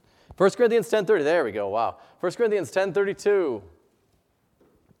1 Corinthians 10:30. There we go. Wow. 1 Corinthians 10:32.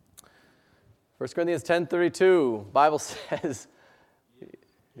 1 Corinthians 10:32. Bible says,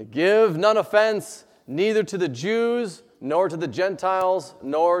 give none offense, neither to the Jews, nor to the Gentiles,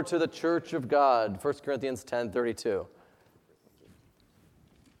 nor to the church of God. 1 Corinthians 10:32.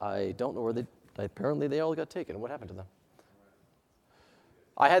 I don't know where apparently they all got taken. What happened to them?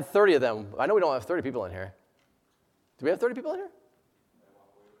 I had 30 of them. I know we don't have 30 people in here. Do we have 30 people in here?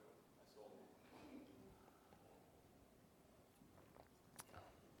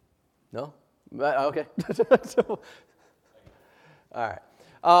 No? Okay. All right.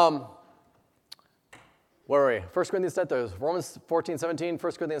 Where are we? 1 Corinthians 10, there's Romans 14:17,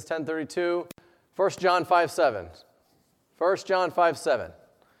 1 Corinthians 10:32, 1 John 5:7. 1 John 5:7.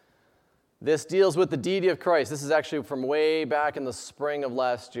 This deals with the deity of Christ. This is actually from way back in the spring of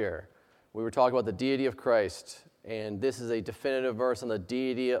last year. We were talking about the deity of Christ, and this is a definitive verse on the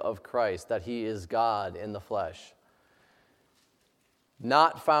deity of Christ, that he is God in the flesh.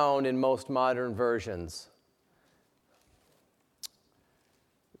 Not found in most modern versions.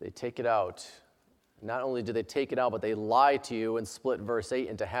 They take it out. Not only do they take it out, but they lie to you and split verse 8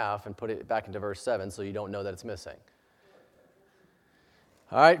 into half and put it back into verse 7 so you don't know that it's missing.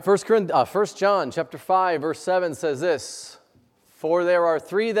 All right, 1 John chapter 5, verse 7 says this, for there are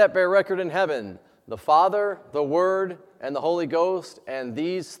three that bear record in heaven, the Father, the Word, and the Holy Ghost, and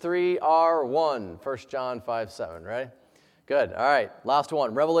these three are one. 1 John 5:7, right? Good. All right, last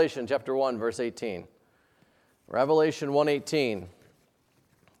one. Revelation chapter 1, verse 18. Revelation 1:18.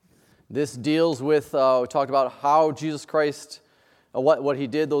 This deals with, we talked about how Jesus Christ, what he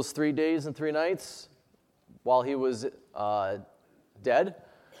did those 3 days and 3 nights while he was dead.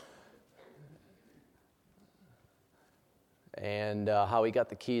 And how he got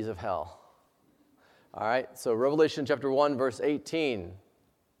the keys of hell. All right, so Revelation chapter 1, verse 18.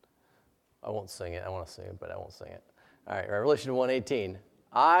 I won't sing it. I want to sing it, but I won't sing it. All right, Revelation 1:18.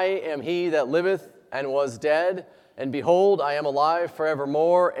 I am he that liveth and was dead, and behold, I am alive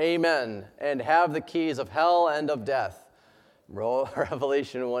forevermore. Amen. And have the keys of hell and of death.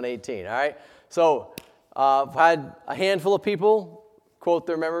 Revelation 1:18. All right, so I've had a handful of people quote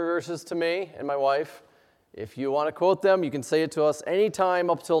their memory verses to me and my wife. If you want to quote them, you can say it to us anytime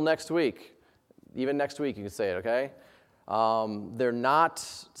up till next week. Even next week you can say it, okay? They're not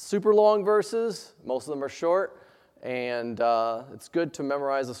super long verses. Most of them are short. And it's good to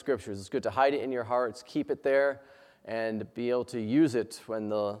memorize the scriptures. It's good to hide it in your hearts, keep it there, and be able to use it when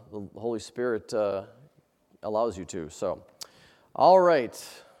the Holy Spirit allows you to. So, all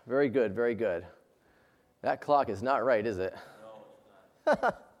right. Very good, very good. That clock is not right, is it?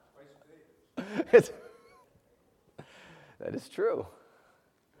 No, it's not. That is true.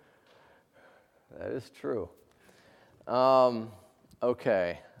 That is true.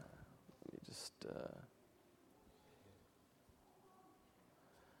 Okay. Let me just...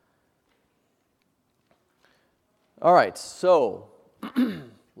 All right, so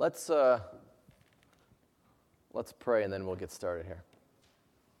let's pray and then we'll get started here.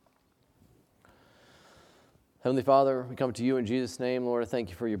 Heavenly Father, we come to you in Jesus' name, Lord. I thank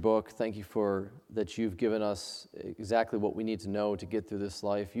you for your book. Thank you for that you've given us exactly what we need to know to get through this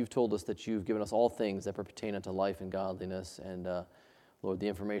life. You've told us that you've given us all things that pertain unto life and godliness. And Lord, the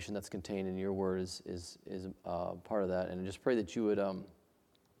information that's contained in your word is part of that. And I just pray that you would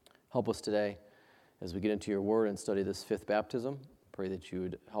help us today as we get into your word and study this fifth baptism. Pray that you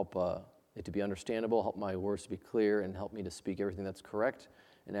would help it to be understandable, help my words to be clear, and help me to speak everything that's correct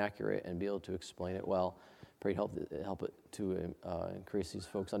and accurate and be able to explain it well. Pray help it to increase these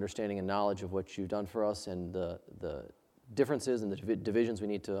folks' understanding and knowledge of what you've done for us and the differences and the divisions we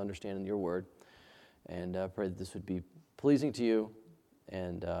need to understand in your word. And pray that this would be pleasing to you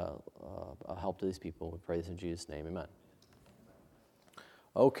and a help to these people. We pray this in Jesus' name. Amen.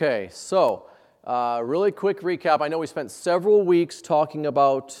 Okay, so really quick recap. I know we spent several weeks talking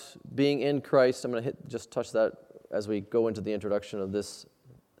about being in Christ. I'm going to just touch that as we go into the introduction of this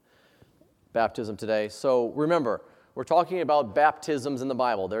baptism today. So remember, we're talking about baptisms in the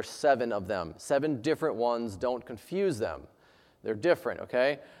Bible. There's 7 of them, 7 different ones. Don't confuse them. They're different,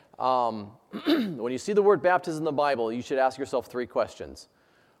 okay? When you see the word baptism in the Bible, you should ask yourself 3 questions.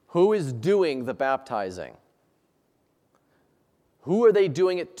 Who is doing the baptizing? Who are they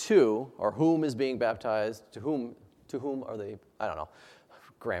doing it to, or whom is being baptized? To whom are they? I don't know.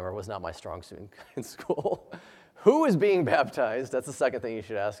 Grammar was not my strong suit in school. Who is being baptized? That's the second thing you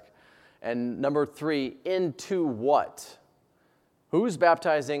should ask. And number 3, into what? Who's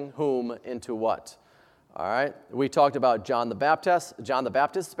baptizing whom into what? All right. We talked about John the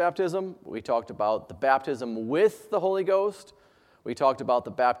Baptist's baptism. We talked about the baptism with the Holy Ghost. We talked about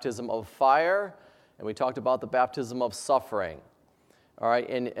the baptism of fire, and we talked about the baptism of suffering. All right,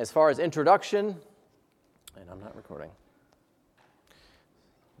 and as far as introduction, and I'm not recording.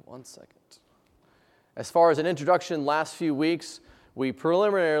 1 second. As far as an introduction, last few weeks, we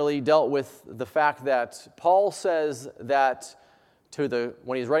preliminarily dealt with the fact that Paul says that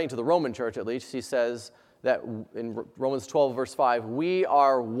when he's writing to the Roman church at least, he says that in Romans 12, verse 5, we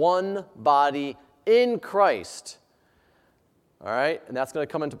are one body in Christ. All right, and that's going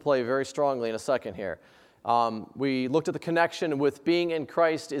to come into play very strongly in a second here. We looked at the connection with being in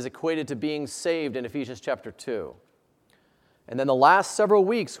Christ is equated to being saved in Ephesians chapter 2. And then the last several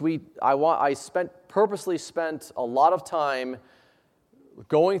weeks, I purposely spent a lot of time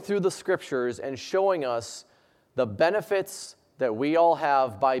going through the scriptures and showing us the benefits that we all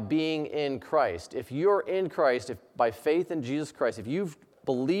have by being in Christ. If you're in Christ, if by faith in Jesus Christ, if you've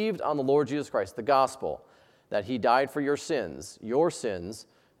believed on the Lord Jesus Christ, the gospel, that he died for your sins, and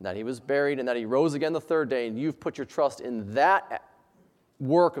that he was buried, and that he rose again the third day, and you've put your trust in that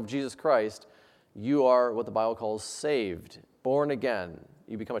work of Jesus Christ, you are what the Bible calls saved, born again.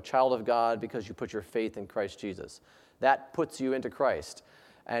 You become a child of God because you put your faith in Christ Jesus. That puts you into Christ.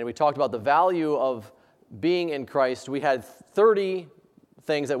 And we talked about the value of being in Christ. We had 30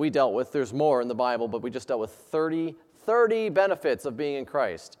 things that we dealt with. There's more in the Bible, but we just dealt with 30 benefits of being in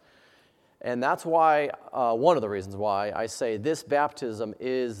Christ. And that's why, one of the reasons why I say this baptism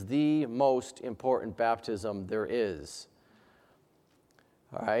is the most important baptism there is.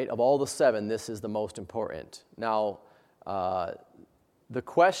 All right, of all the 7, this is the most important. Now, the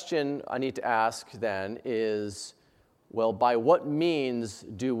question I need to ask then is, well, by what means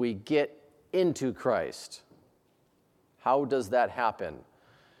do we get into Christ? How does that happen?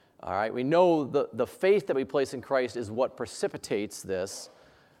 All right, we know the faith that we place in Christ is what precipitates this,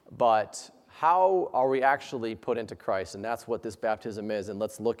 but how are we actually put into Christ? And that's what this baptism is. And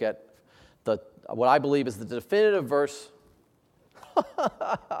let's look at what I believe is the definitive verse.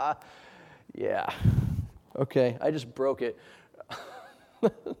 Yeah. Okay, I just broke it.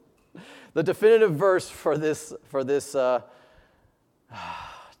 The definitive verse for this Dave.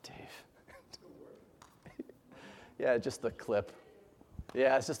 Yeah, just the clip.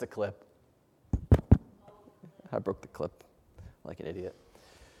 Yeah, it's just a clip. I broke the clip like an idiot.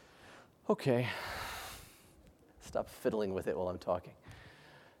 Okay. Stop fiddling with it while I'm talking.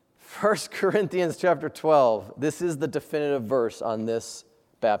 1 Corinthians chapter 12. This is the definitive verse on this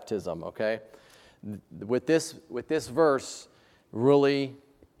baptism, okay? With this verse really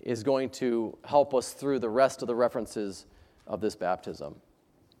is going to help us through the rest of the references of this baptism.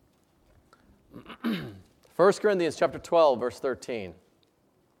 1 Corinthians chapter 12, verse 13.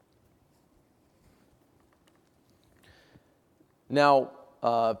 Now,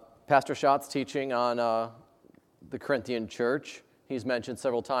 Pastor Schott's teaching on the Corinthian church, he's mentioned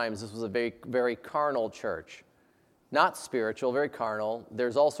several times this was a very, very carnal church. Not spiritual, very carnal.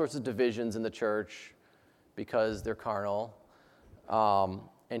 There's all sorts of divisions in the church because they're carnal.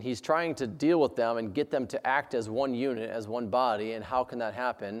 And he's trying to deal with them and get them to act as one unit, as one body. And how can that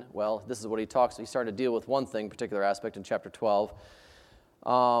happen? Well, this is what he started to deal with one thing, particular aspect in chapter 12.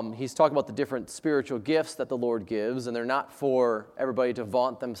 He's talking about the different spiritual gifts that the Lord gives, and they're not for everybody to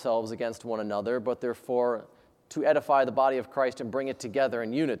vaunt themselves against one another, but they're to edify the body of Christ and bring it together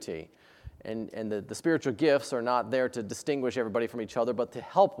in unity. And the spiritual gifts are not there to distinguish everybody from each other, but to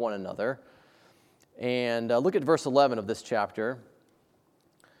help one another. And look at verse 11 of this chapter.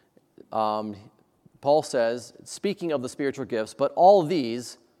 Paul says, speaking of the spiritual gifts, but all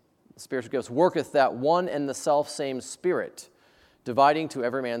these spiritual gifts worketh that one and the selfsame Spirit, dividing to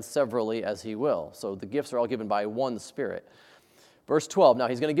every man severally as he will. So the gifts are all given by one Spirit. Verse 12, now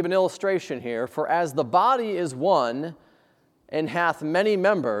he's going to give an illustration here. For as the body is one and hath many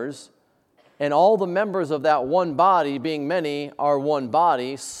members, and all the members of that one body, being many, are one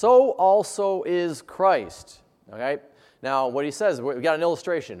body, so also is Christ. Okay? Now, what he says, we got an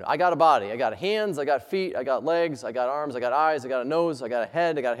illustration. I got a body. I got hands, I got feet, I got legs, I got arms, I got eyes, I got a nose, I got a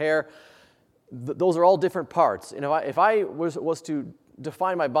head, I got hair. Those are all different parts. And if I was to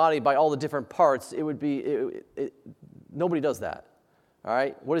define my body by all the different parts, it would be, nobody does that. All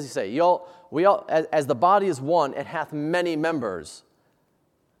right? What does he say? We all, as the body is one, it hath many members.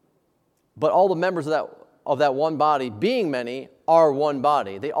 But all the members of that one body, being many, are one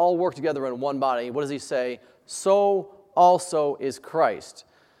body. They all work together in one body. What does he say? So also is Christ.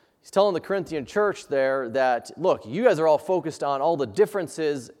 He's telling the Corinthian church there that, look, you guys are all focused on all the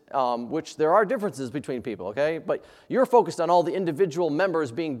differences, which there are differences between people, okay? But you're focused on all the individual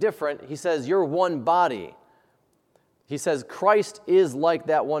members being different. He says you're one body. He says Christ is like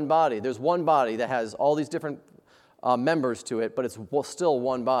that one body. There's one body that has all these different members to it, but it's still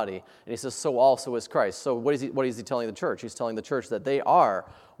one body. And he says, so also is Christ. So what is he telling the church? He's telling the church that they are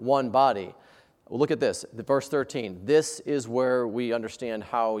one body. Well, look at this, verse 13. This is where we understand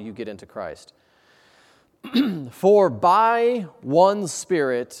how you get into Christ. For by one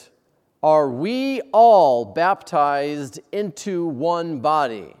Spirit are we all baptized into one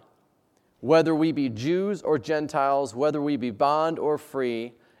body, whether we be Jews or Gentiles, whether we be bond or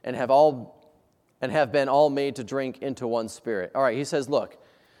free, and have been all made to drink into one Spirit. All right, he says, look,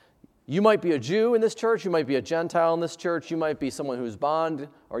 you might be a Jew in this church, you might be a Gentile in this church, you might be someone who's bond,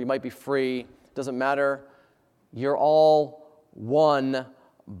 or you might be free. Doesn't matter. You're all one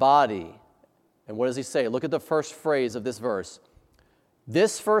body. And what does he say? Look at the first phrase of this verse.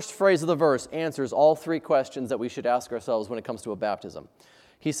 This first phrase of the verse answers all three questions that we should ask ourselves when it comes to a baptism.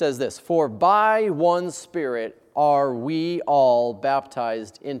 He says this, for by one Spirit are we all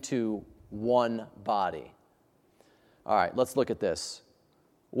baptized into one body. All right, let's look at this.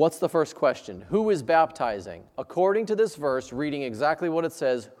 What's the first question? Who is baptizing? According to this verse, reading exactly what it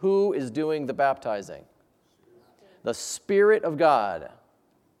says, who is doing the baptizing? The Spirit of God.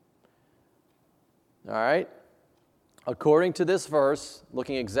 All right? According to this verse,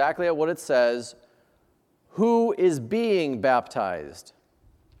 looking exactly at what it says, who is being baptized?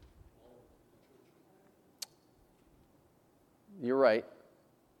 You're right.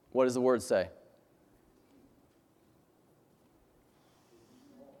 What does the word say?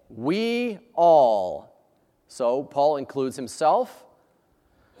 We all. So Paul includes himself,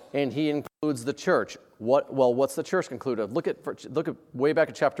 and he includes the church. What's the church conclude of? Look at way back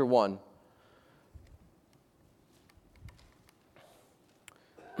at chapter 1.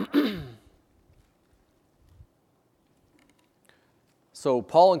 So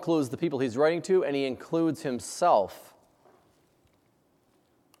Paul includes the people he's writing to, and he includes himself.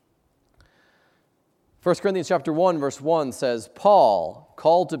 1 Corinthians chapter 1, verse 1 says, Paul,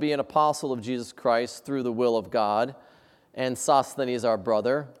 called to be an apostle of Jesus Christ through the will of God, and Sosthenes our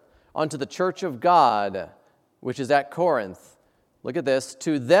brother, unto the church of God, which is at Corinth. Look at this.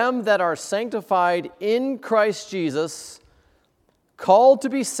 To them that are sanctified in Christ Jesus, called to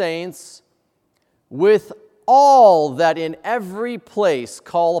be saints, with all that in every place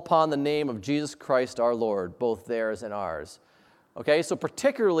call upon the name of Jesus Christ our Lord, both theirs and ours. Okay, so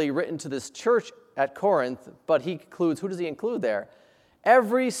particularly written to this church at Corinth, but he includes, who does he include there?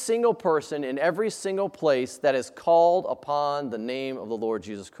 Every single person in every single place that is called upon the name of the Lord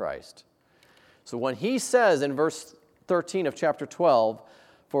Jesus Christ. So when he says in verse 13 of chapter 12,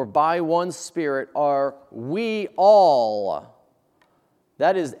 for by one Spirit are we all,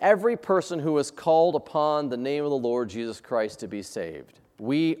 that is every person who is called upon the name of the Lord Jesus Christ to be saved.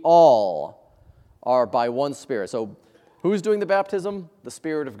 We all are by one Spirit. So who's doing the baptism? The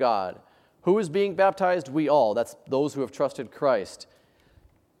Spirit of God. Who is being baptized? We all. That's those who have trusted Christ.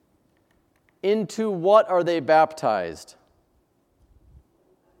 Into what are they baptized?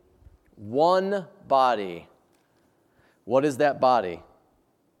 One body. What is that body?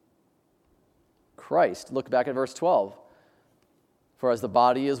 Christ. Look back at verse 12. For as the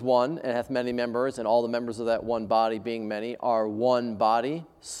body is one, and hath many members, and all the members of that one body, being many, are one body,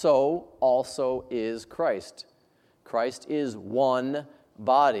 so also is Christ. Christ is one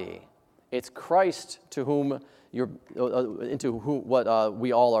body. It's Christ to whom we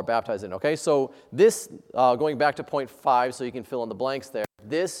all are baptized in. Okay, so this, going back to point 5, so you can fill in the blanks there.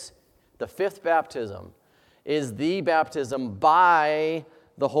 This, the fifth baptism, is the baptism by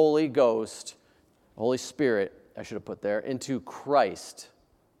the Holy Ghost, Holy Spirit, I should have put there, into Christ.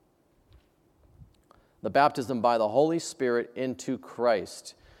 The baptism by the Holy Spirit into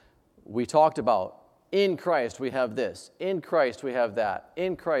Christ. We talked about, in Christ we have this, in Christ we have that,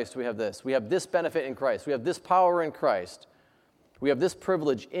 in Christ we have this. We have this benefit in Christ. We have this power in Christ. We have this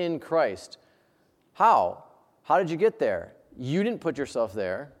privilege in Christ. How? How did you get there? You didn't put yourself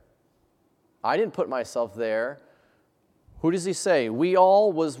there. I didn't put myself there. Who does he say? We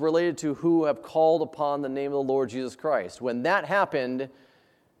all was related to who have called upon the name of the Lord Jesus Christ. When that happened,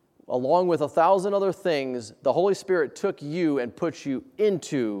 along with 1,000 other things, the Holy Spirit took you and put you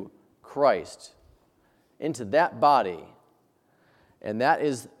into Christ, into that body. And that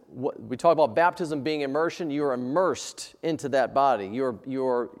is what we talk about, baptism being immersion. You're immersed into that body.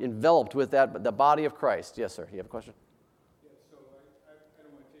 You're enveloped with that, the body of Christ. Yes, sir. You have a question? I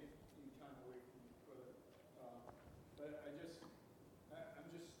don't want to take any time away from you, but I just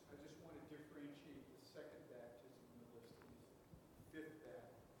want to differentiate the second baptism in the list and the fifth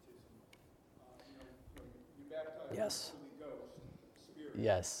baptism. You baptize Yes. with the Holy Ghost, Spirit.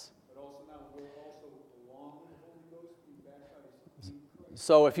 Yes. But also now we're also along with the Holy Ghost being baptized in Christ.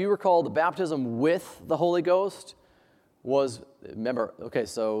 So if you recall the baptism with the Holy Ghost, remember, okay,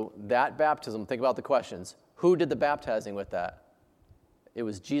 so that baptism, think about the questions. Who did the baptizing with that? It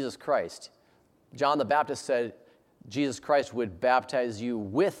was Jesus Christ. John the Baptist said Jesus Christ would baptize you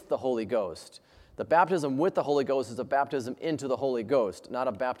with the Holy Ghost. The baptism with the Holy Ghost is a baptism into the Holy Ghost, not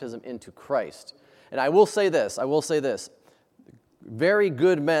a baptism into Christ. And I will say this, very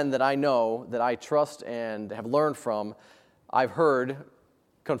good men that I know, that I trust and have learned from, I've heard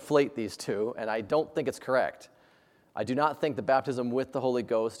conflate these two, and I don't think it's correct. I do not think the baptism with the Holy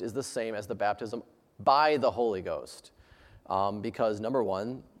Ghost is the same as the baptism by the Holy Ghost, because number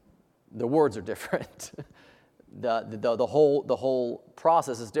one, the words are different. The whole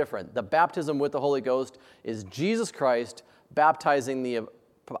process is different. The baptism with the Holy Ghost is Jesus Christ baptizing the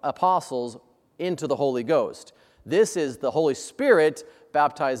apostles into the Holy Ghost. This is the Holy Spirit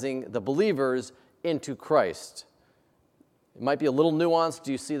baptizing the believers into Christ. It might be a little nuanced.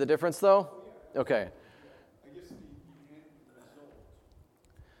 Do you see the difference, though? Okay. I guess the end result.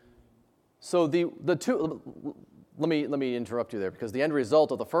 So the two, let me interrupt you there, because the end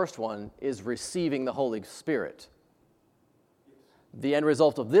result of the first one is receiving the Holy Spirit. The end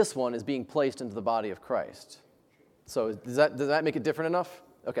result of this one is being placed into the body of Christ. So does that make it different enough?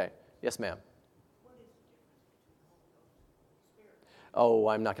 Okay. Yes, ma'am. Oh,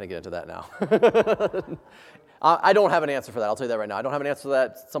 I'm not going to get into that now. I don't have an answer for that. I'll tell you that right now. I don't have an answer for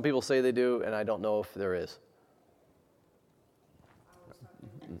that. Some people say they do, and I don't know if there is.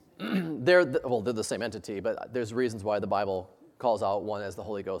 They're the same entity, but there's reasons why the Bible calls out one as the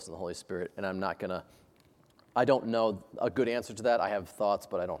Holy Ghost and the Holy Spirit, and I don't know a good answer to that. I have thoughts,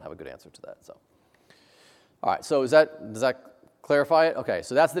 but I don't have a good answer to that. So, all right. So does that clarify it? Okay.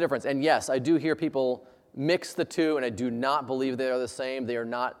 So that's the difference. And yes, I do hear people mix the two, and I do not believe they are the same. They are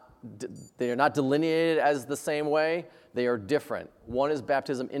not delineated as the same way. They are different. One is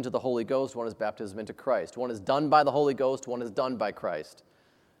baptism into the Holy Ghost. One is baptism into Christ. One is done by the Holy Ghost. One is done by Christ.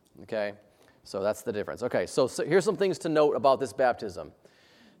 Okay? So that's the difference. Okay, so here's some things to note about this baptism.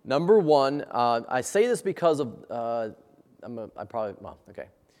 Number one, I say this because of, okay.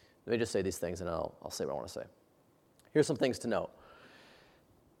 Let me just say these things, and I'll say what I want to say. Here's some things to note.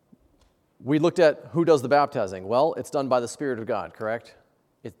 We looked at who does the baptizing. Well, it's done by the Spirit of God, correct?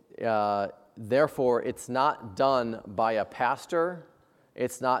 Therefore, it's not done by a pastor.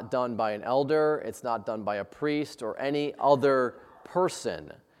 It's not done by an elder. It's not done by a priest or any other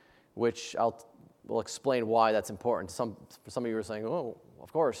person, which will explain why that's important. Some of you are saying, oh,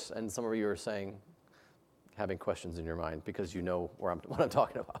 of course, and some of you are saying, having questions in your mind because you know what I'm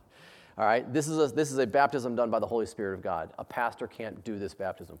talking about. All right, this is a baptism done by the Holy Spirit of God. A pastor can't do this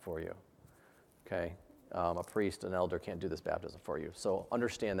baptism for you. Okay, a priest, an elder can't do this baptism for you. So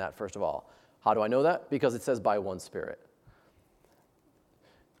understand that first of all. How do I know that? Because it says by one Spirit.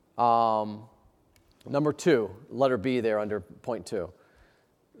 Number 2, letter B there under point 2.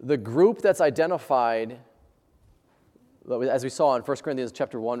 The group that's identified, as we saw in 1 Corinthians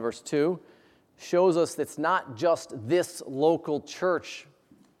chapter 1, verse 2, shows us it's not just this local church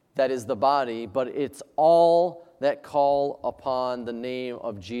that is the body, but it's all that call upon the name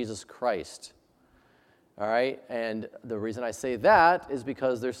of Jesus Christ. All right? And the reason I say that is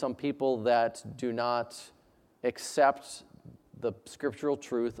because there's some people that do not accept the scriptural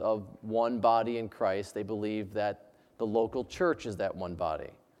truth of one body in Christ. They believe that the local church is that one body.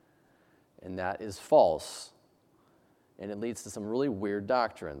 And that is false. And it leads to some really weird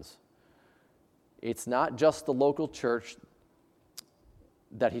doctrines. It's not just the local church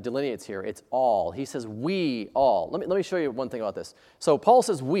that he delineates here. It's all. He says we all. Let me show you one thing about this. So Paul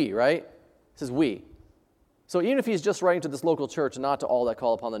says we, right? He says we. So even if he's just writing to this local church and not to all that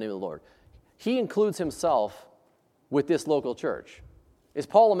call upon the name of the Lord, he includes himself with this local church. Is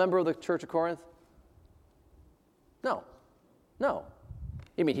Paul a member of the church of Corinth? No.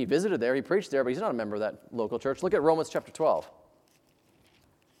 I mean, he visited there, he preached there, but he's not a member of that local church. Look at Romans chapter 12.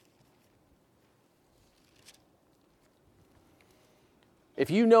 If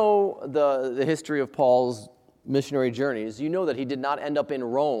you know the history of Paul's missionary journeys, you know that he did not end up in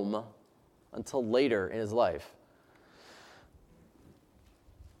Rome until later in his life.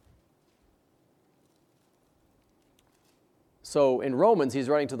 So in Romans, he's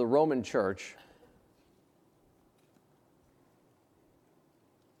writing to the Roman church.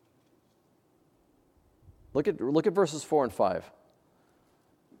 Look at verses 4 and 5.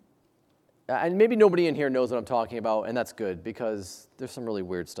 And maybe nobody in here knows what I'm talking about, and that's good, because there's some really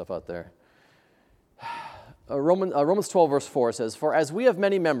weird stuff out there. Romans 12, verse 4 says, "For as we have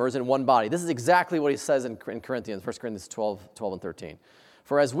many members in one body," this is exactly what he says in Corinthians, 1 Corinthians 12 and 13.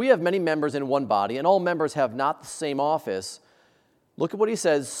 "For as we have many members in one body, and all members have not the same office," look at what he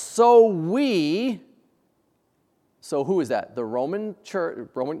says, "so we So who is that? The Roman church,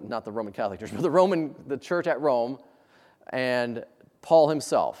 not the Roman Catholic Church, but the church at Rome, and Paul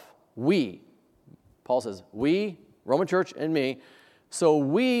himself. Paul says, we, Roman church and me, so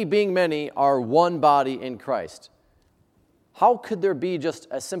we, being many, are one body in Christ. How could there be just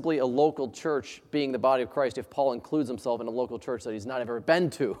simply a local church being the body of Christ if Paul includes himself in a local church that he's not ever been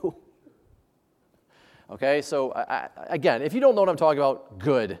to? Okay, so again, if you don't know what I'm talking about,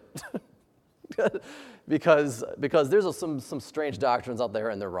 good. because there's some strange doctrines out there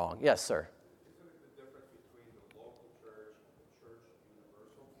and they're wrong. Yes, sir. Isn't it the difference between the local church and the church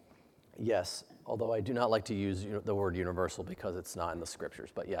universal? Yes, although I do not like to use the word universal because it's not in the scriptures.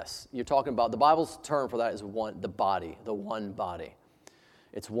 But yes, you're talking about, the Bible's term for that is the one body.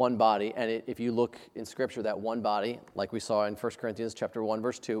 It's one body, and if you look in scripture, that one body, like we saw in 1 Corinthians chapter 1,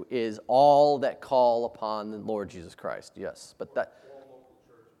 verse 2, is all that call upon the Lord Jesus Christ. Yes, but that...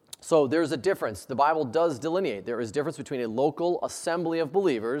 So there's a difference. The Bible does delineate. There is a difference between a local assembly of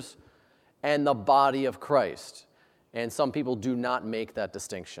believers and the body of Christ. And some people do not make that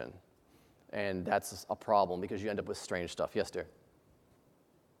distinction. And that's a problem because you end up with strange stuff. Yes, dear?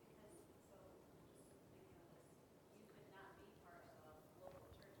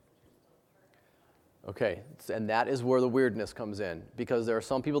 Okay, and that is where the weirdness comes in, because there are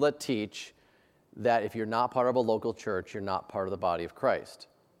some people that teach that if you're not part of a local church, you're not part of the body of Christ.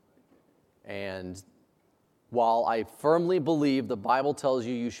 And while I firmly believe the Bible tells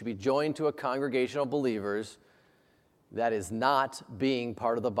you should be joined to a congregation of believers, that is not being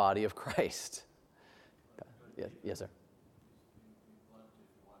part of the body of Christ. Yes, sir.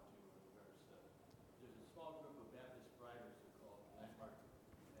 There's a small group of Baptist writers who are called Landmark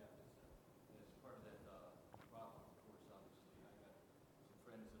Baptists. As part of that problem, of course, obviously, I got some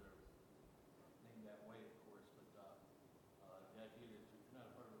friends that are named that way, of course, but the idea that if you're not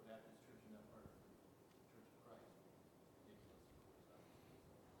a part of a Baptist church, you're not part of the Church of Christ. Ridiculous, of course,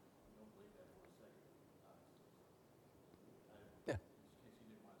 obviously. We don't believe that for a second, obviously. Yeah. In case you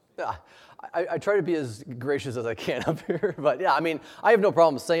didn't want to say that. I try to be as gracious as I can up here, but yeah, I mean, I have no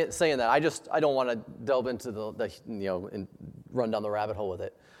problem saying that. I don't want to delve into the and run down the rabbit hole with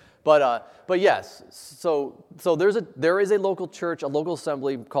it. But yes, so there is a local church, a local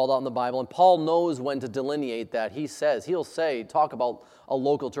assembly called out in the Bible, and Paul knows when to delineate that. He'll talk about a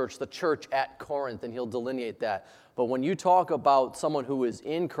local church, the church at Corinth, and he'll delineate that. But when you talk about someone who is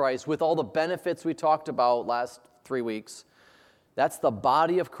in Christ with all the benefits we talked about last 3 weeks, that's the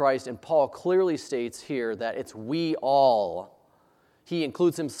body of Christ, and Paul clearly states here that it's we all. He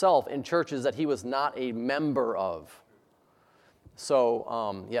includes himself in churches that he was not a member of.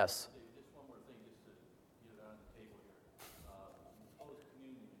 So, yes. Just one more thing, just to get it on the table here. Closed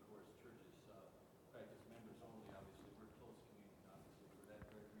communion, of course, churches practice members only, obviously. We're closed communion, obviously, for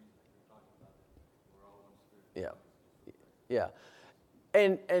that very reason that you're talking about. We're all one spirit. Yeah.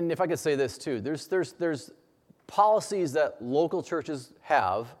 And if I could say this too, there's policies that local churches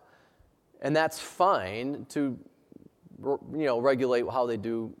have, and that's fine to regulate how they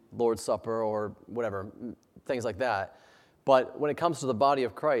do Lord's Supper or whatever, things like that. But when it comes to the body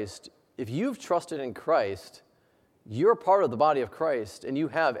of Christ, if you've trusted in Christ, you're part of the body of Christ, and you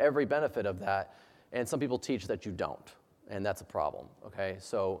have every benefit of that. And some people teach that you don't, and that's a problem. Okay,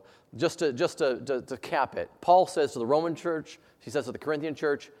 so just to cap it, Paul says to the Roman church, he says to the Corinthian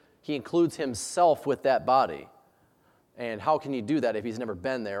church, he includes himself with that body. And how can you do that if he's never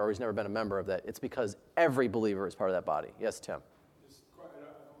been there or he's never been a member of that? It's because every believer is part of that body. Yes, Tim. I don't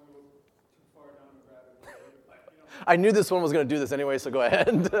want to go too far down the rabbit hole. I knew this one was going to do this anyway, so go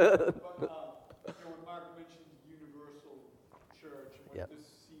ahead. But when Mark mentioned universal church, what this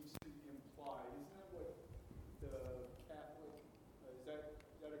seems to imply, isn't that what the Catholic, is that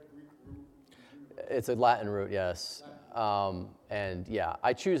a Greek root? It's a Latin root, yes. And yeah,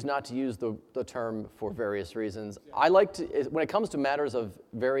 I choose not to use the term for various reasons. I like to, when it comes to matters of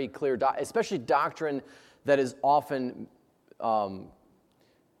very clear, especially doctrine that is often, how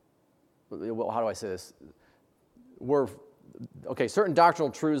do I say this? Certain doctrinal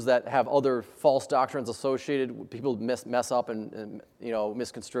truths that have other false doctrines associated, people mess up and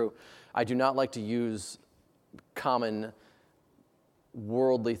misconstrue. I do not like to use common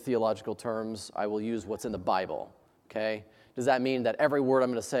worldly theological terms. I will use what's in the Bible, okay? Does that mean that every word I'm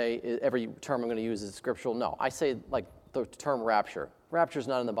going to say, every term I'm going to use is scriptural? No. I say, like, the term rapture. Rapture is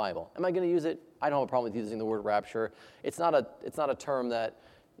not in the Bible. Am I going to use it? I don't have a problem with using the word rapture. It's not a term that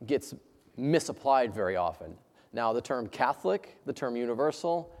gets misapplied very often. Now, the term Catholic, the term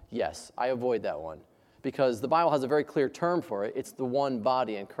universal, yes, I avoid that one because the Bible has a very clear term for it. It's the one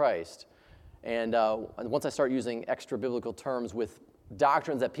body in Christ. And once I start using extra biblical terms with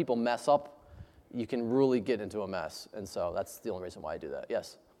doctrines that people mess up you can really get into a mess. And so that's the only reason why I do that.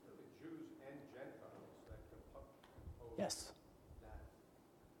 Yes? So the Jews and Gentiles that compose Yes. that,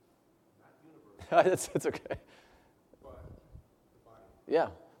 not universal, It's okay. but the body. Yeah.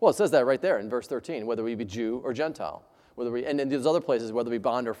 Well, it says that right there in verse 13, whether we be Jew or Gentile. And in these other places, whether we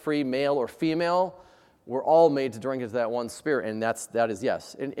bond or free, male or female, we're all made to drink into that one spirit, and that is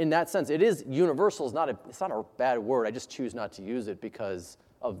yes. In that sense, it is universal. It's not a bad word. I just choose not to use it because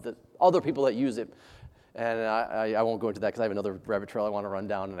of the other people that use it. And I won't go into that because I have another rabbit trail I want to run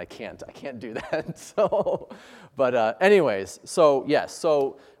down, and I can't do that. So, but anyways, so yes,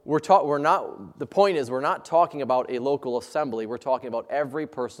 so the point is we're not talking about a local assembly. We're talking about every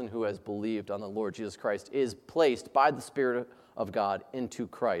person who has believed on the Lord Jesus Christ is placed by the Spirit of God into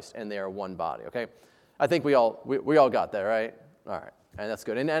Christ, and they are one body. Okay, I think we all got that, right? All right, and that's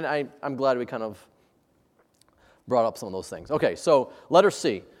good. And I'm glad we kind of brought up some of those things. Okay, so letter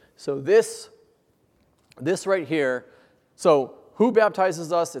C. So this right here, so who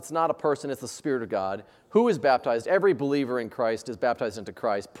baptizes us? It's not a person, it's the Spirit of God. Who is baptized? Every believer in Christ is baptized into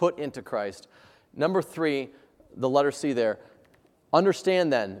Christ, put into Christ. Number 3, the letter C there.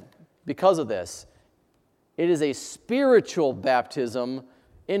 Understand then, because of this, it is a spiritual baptism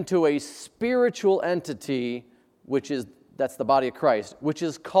into a spiritual entity, that's the body of Christ, which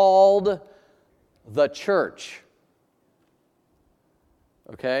is called the church.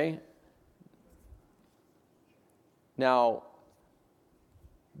 Okay? Now,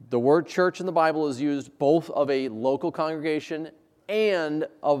 the word church in the Bible is used both of a local congregation and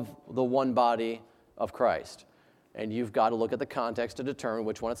of the one body of Christ. And you've got to look at the context to determine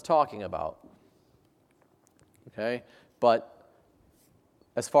which one it's talking about. Okay? But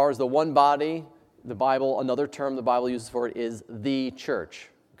as far as the one body, another term the Bible uses for it is the church.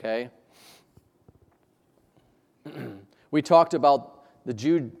 Okay? We talked about the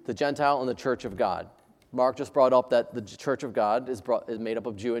Jew, the Gentile, and the church of God. Mark just brought up that the church of God is made up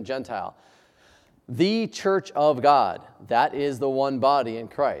of Jew and Gentile. The church of God, that is the one body in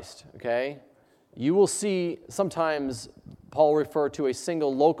Christ, okay? You will see sometimes Paul refer to a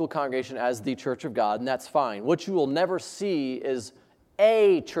single local congregation as the church of God, and that's fine. What you will never see is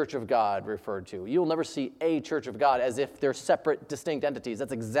a church of God referred to. You will never see a church of God as if they're separate, distinct entities.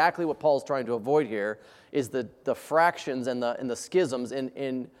 That's exactly what Paul's trying to avoid here, is the fractions and the schisms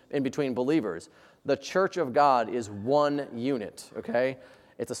in between believers. The church of God is one unit, okay?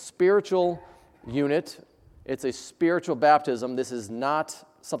 It's a spiritual unit. It's a spiritual baptism. This is not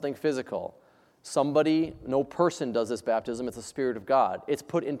something physical. No person does this baptism. It's the Spirit of God. It's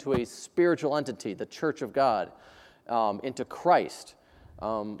put into a spiritual entity, the church of God, into Christ.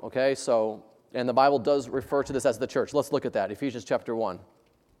 Okay, so, and the Bible does refer to this as the church. Let's look at that. Ephesians chapter 1.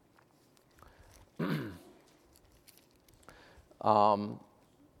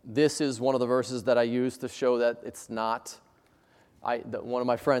 This is one of the verses that I use to show that it's not. One of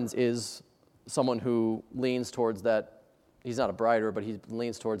my friends is someone who leans towards that. He's not a brighter, but he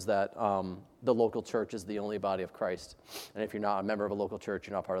leans towards that the local church is the only body of Christ. And if you're not a member of a local church,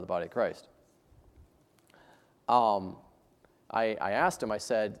 you're not part of the body of Christ. I asked him, I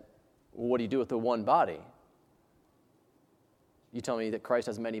said, well, what do you do with the one body? You tell me that Christ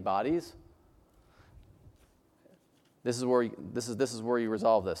has many bodies? This is where you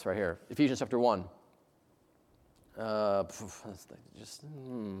resolve this right here. Ephesians chapter 1. All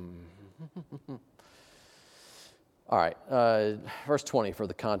right, verse 20 for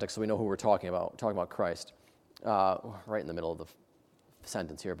the context, so we know who we're talking about. We're talking about Christ. Right in the middle of the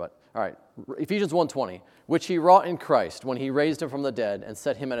sentence here, but all right. Ephesians 1:20, which he wrought in Christ when he raised him from the dead and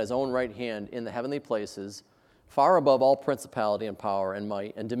set him at his own right hand in the heavenly places, far above all principality and power and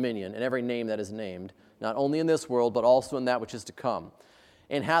might and dominion and every name that is named, not only in this world, but also in that which is to come,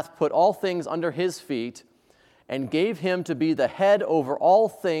 and hath put all things under his feet, and gave him to be the head over all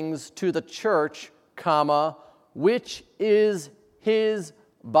things to the church, which is his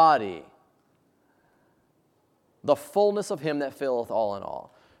body, the fullness of him that filleth all in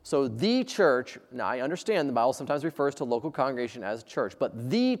all. So the church, now I understand the Bible sometimes refers to local congregation as church, but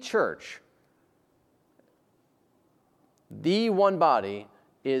the church, the one body,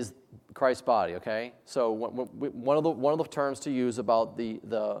 is Christ's body, okay? So one of the terms to use about the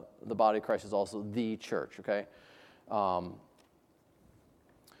body of Christ is also the church, okay? All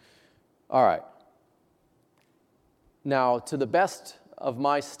right. Now, to the best of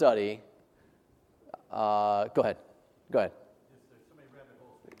my study, go ahead. There's so many rabbit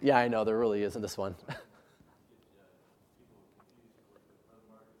holes. Yeah, I know, there really is in this one. People confused, of course, but Brother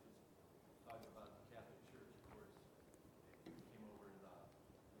Mark is talking about the Catholic Church, of course. He came over and,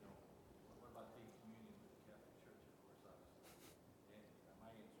 what about taking communion with the Catholic Church, of course, obviously. And my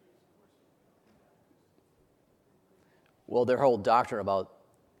answer is, of course, you don't do that. Well, their whole doctrine about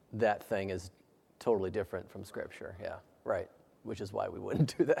that thing is totally different from Scripture. Yeah, right. Which is why we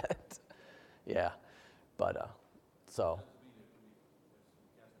wouldn't do that. Yeah, but so.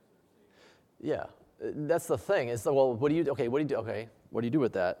 Yeah, that's the thing. Is well, what do you do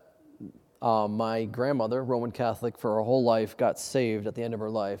with that? My grandmother, Roman Catholic for her whole life, got saved at the end of her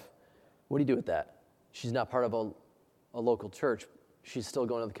life. What do you do with that? She's not part of a local church. She's still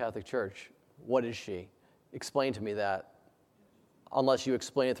going to the Catholic Church. What is she? Explain to me that. Unless you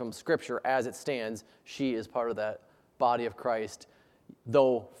explain it from Scripture as it stands, she is part of that body of Christ,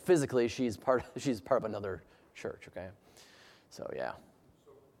 though physically she's part of another church, okay? So, yeah.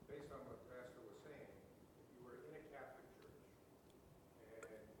 So based on what Pastor was saying, if you were in a Catholic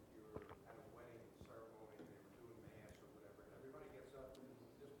church and you were at a wedding ceremony and they were doing mass or whatever, and everybody gets up and just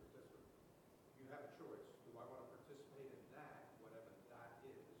participate, you have a choice. Do I want to participate in that, whatever that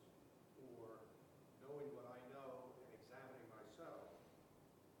is, or knowing what I know and examining myself,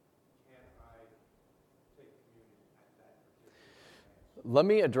 can I take communion at that particular mass? Let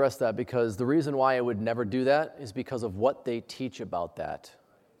me address that, because the reason why I would never do that is because of what they teach about that.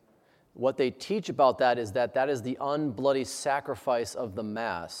 What they teach about that is that is the unbloody sacrifice of the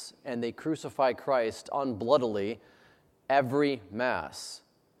Mass, and they crucify Christ unbloodily every Mass.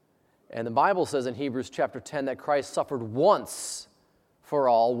 And the Bible says in Hebrews chapter 10 that Christ suffered once for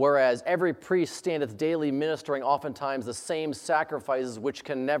all, whereas every priest standeth daily ministering oftentimes the same sacrifices which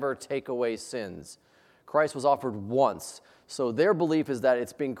can never take away sins. Christ was offered once. So their belief is that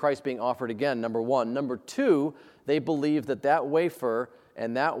it's Christ being offered again, number one. Number two, they believe that wafer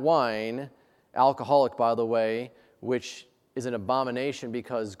and that wine, alcoholic by the way, which is an abomination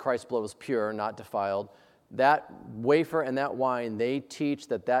because Christ's blood was pure, not defiled, that wafer and that wine, they teach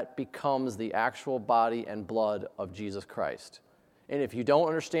that becomes the actual body and blood of Jesus Christ. And if you don't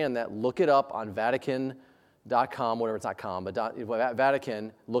understand that, look it up on Vatican.com, whatever, it's not com, but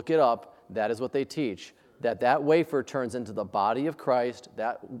Vatican, look it up. That is what they teach. That wafer turns into the body of Christ,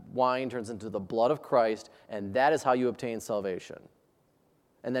 that wine turns into the blood of Christ, and that is how you obtain salvation.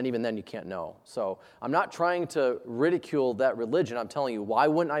 And then even then you can't know. So I'm not trying to ridicule that religion. I'm telling you, why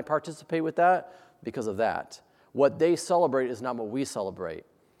wouldn't I participate with that? Because of that. What they celebrate is not what we celebrate.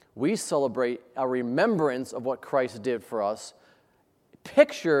 We celebrate a remembrance of what Christ did for us,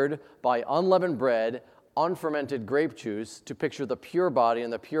 pictured by unleavened bread, unfermented grape juice, to picture the pure body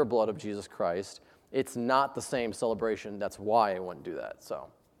and the pure blood of Jesus Christ. It's not the same celebration. That's why I wouldn't do that. So,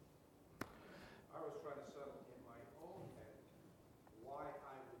 I was trying to settle in my own head why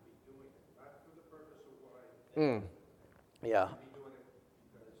I would be doing it, not for the purpose of what I think. yeah. I'd be doing it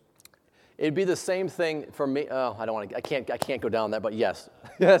because It'd be the same thing for me. Oh, I can't go down that, but yes.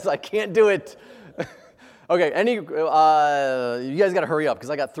 Yes, I can't do it. Okay, you guys got to hurry up because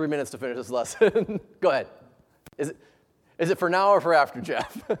I got 3 minutes to finish this lesson. Go ahead. Is it for now or for after,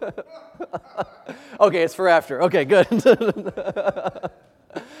 Jeff? Okay, it's for after. Okay, good.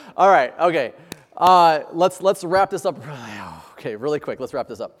 All right, okay. Let's wrap this up. Okay, really quick. Let's wrap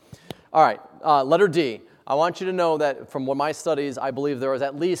this up. All right, letter D. I want you to know that from my studies, I believe there is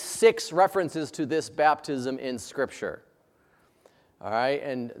at least 6 references to this baptism in Scripture. All right,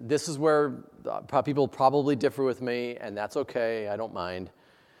 and this is where people probably differ with me, and that's okay. I don't mind.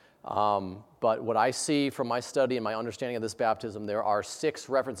 But what I see from my study and my understanding of this baptism, there are 6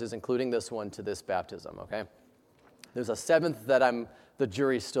 references, including this one, to this baptism, okay? There's a 7th that the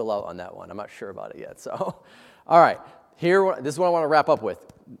jury's still out on that one. I'm not sure about it yet. So, all right, this is what I want to wrap up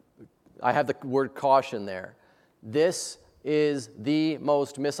with. I have the word caution there. This is the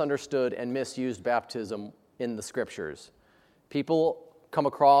most misunderstood and misused baptism in the Scriptures. People come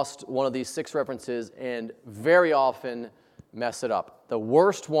across one of these 6 references and very often mess it up. The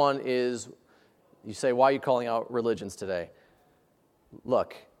worst one is, you say, why are you calling out religions today?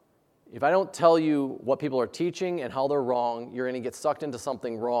 Look, if I don't tell you what people are teaching and how they're wrong, you're going to get sucked into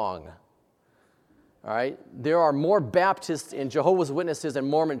something wrong. All right? There are more Baptists in Jehovah's Witnesses and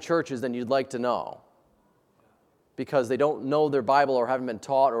Mormon churches than you'd like to know, because they don't know their Bible or haven't been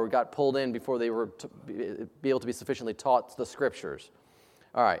taught or got pulled in before they were be able to be sufficiently taught the Scriptures.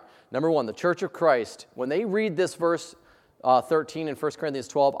 All right, number 1, the Church of Christ, when they read this verse 13 in 1 Corinthians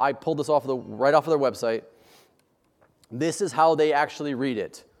 12, I pulled this right off of their website. This is how they actually read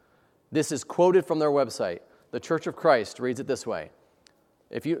it. This is quoted from their website. The Church of Christ reads it this way.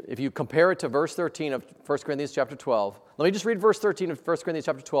 If you compare it to verse 13 of 1 Corinthians chapter 12, let me just read verse 13 of 1 Corinthians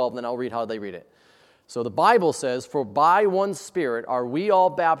chapter 12, and then I'll read how they read it. So the Bible says, "For by one Spirit are we all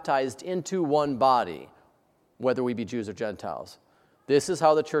baptized into one body, whether we be Jews or Gentiles." This is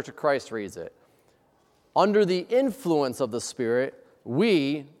how the Church of Christ reads it. "Under the influence of the Spirit,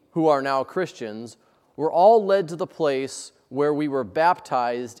 we, who are now Christians, were all led to the place where we were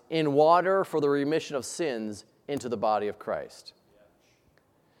baptized in water for the remission of sins into the body of Christ.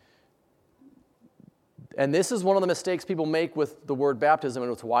 And this is one of the mistakes people make with the word baptism,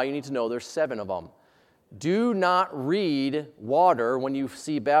 and it's why you need to know there's 7 of them. Do not read water when you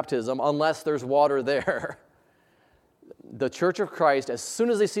see baptism unless there's water there. The Church of Christ, as soon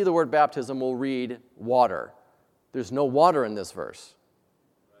as they see the word baptism, will read water. There's no water in this verse.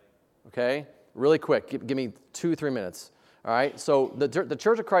 Okay? Really quick, give me 2-3 minutes. All right? So the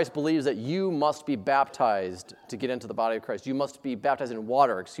Church of Christ believes that you must be baptized to get into the body of Christ. You must be baptized in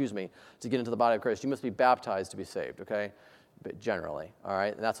water, to get into the body of Christ. You must be baptized to be saved, okay? But generally, all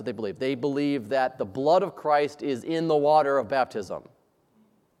right? And that's what they believe. They believe that the blood of Christ is in the water of baptism.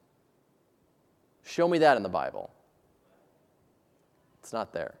 Show me that in the Bible. It's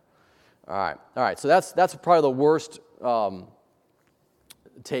not there. All right. So that's probably the worst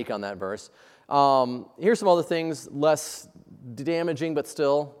take on that verse. Here's some other things, less damaging, but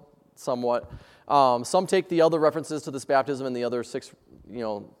still somewhat. Some take the other references to this baptism and the other 6,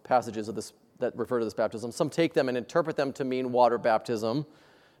 passages of this that refer to this baptism. Some take them and interpret them to mean water baptism,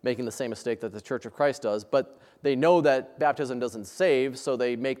 making the same mistake that the Church of Christ does. But they know that baptism doesn't save, so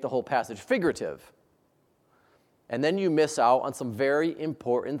they make the whole passage figurative. And then you miss out on some very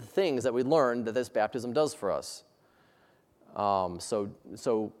important things that we learned that this baptism does for us.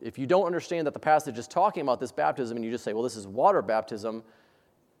 So if you don't understand that the passage is talking about this baptism and you just say, well, this is water baptism,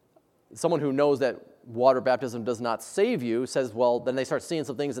 someone who knows that water baptism does not save you says, well, then they start seeing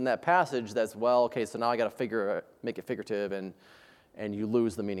some things in that passage that's, well, okay, so now I got to make it figurative, and you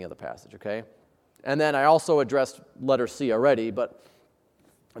lose the meaning of the passage, okay? And then I also addressed letter C already, but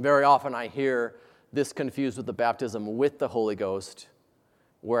very often I hear this confused with the baptism with the Holy Ghost,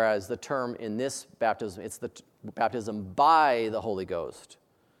 whereas the term in this baptism, it's the baptism by the Holy Ghost.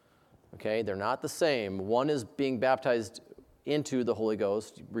 Okay, they're not the same. One is being baptized into the Holy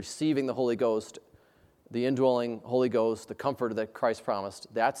Ghost, receiving the Holy Ghost, the indwelling Holy Ghost, the comfort that Christ promised.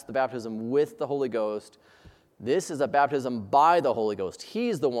 That's the baptism with the Holy Ghost. This is a baptism by the Holy Ghost.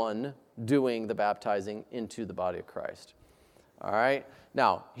 He's the one doing the baptizing into the body of Christ. All right?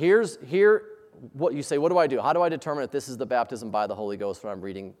 Now, here what you say, what do I do? How do I determine if this is the baptism by the Holy Ghost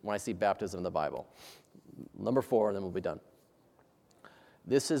when I see baptism in the Bible? Number 4, and then we'll be done.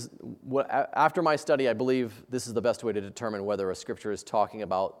 This is after my study, I believe this is the best way to determine whether a scripture is talking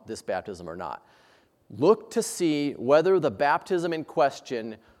about this baptism or not. Look to see whether the baptism in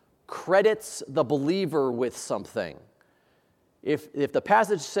question credits the believer with something. If the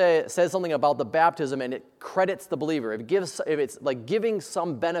passage says something about the baptism and it credits the believer, if it's like giving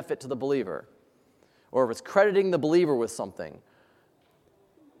some benefit to the believer, or if it's crediting the believer with something,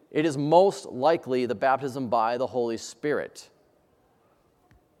 it is most likely the baptism by the Holy Spirit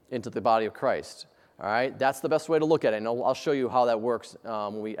into the body of Christ. All right, that's the best way to look at it. And I'll show you how that works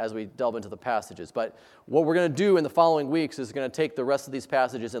as we delve into the passages. But what we're going to do in the following weeks is going to take the rest of these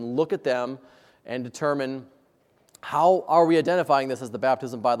passages and look at them and determine how are we identifying this as the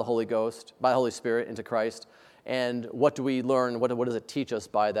baptism by the Holy Ghost, by the Holy Spirit into Christ, and what do we learn? What does it teach us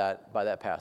by that passage?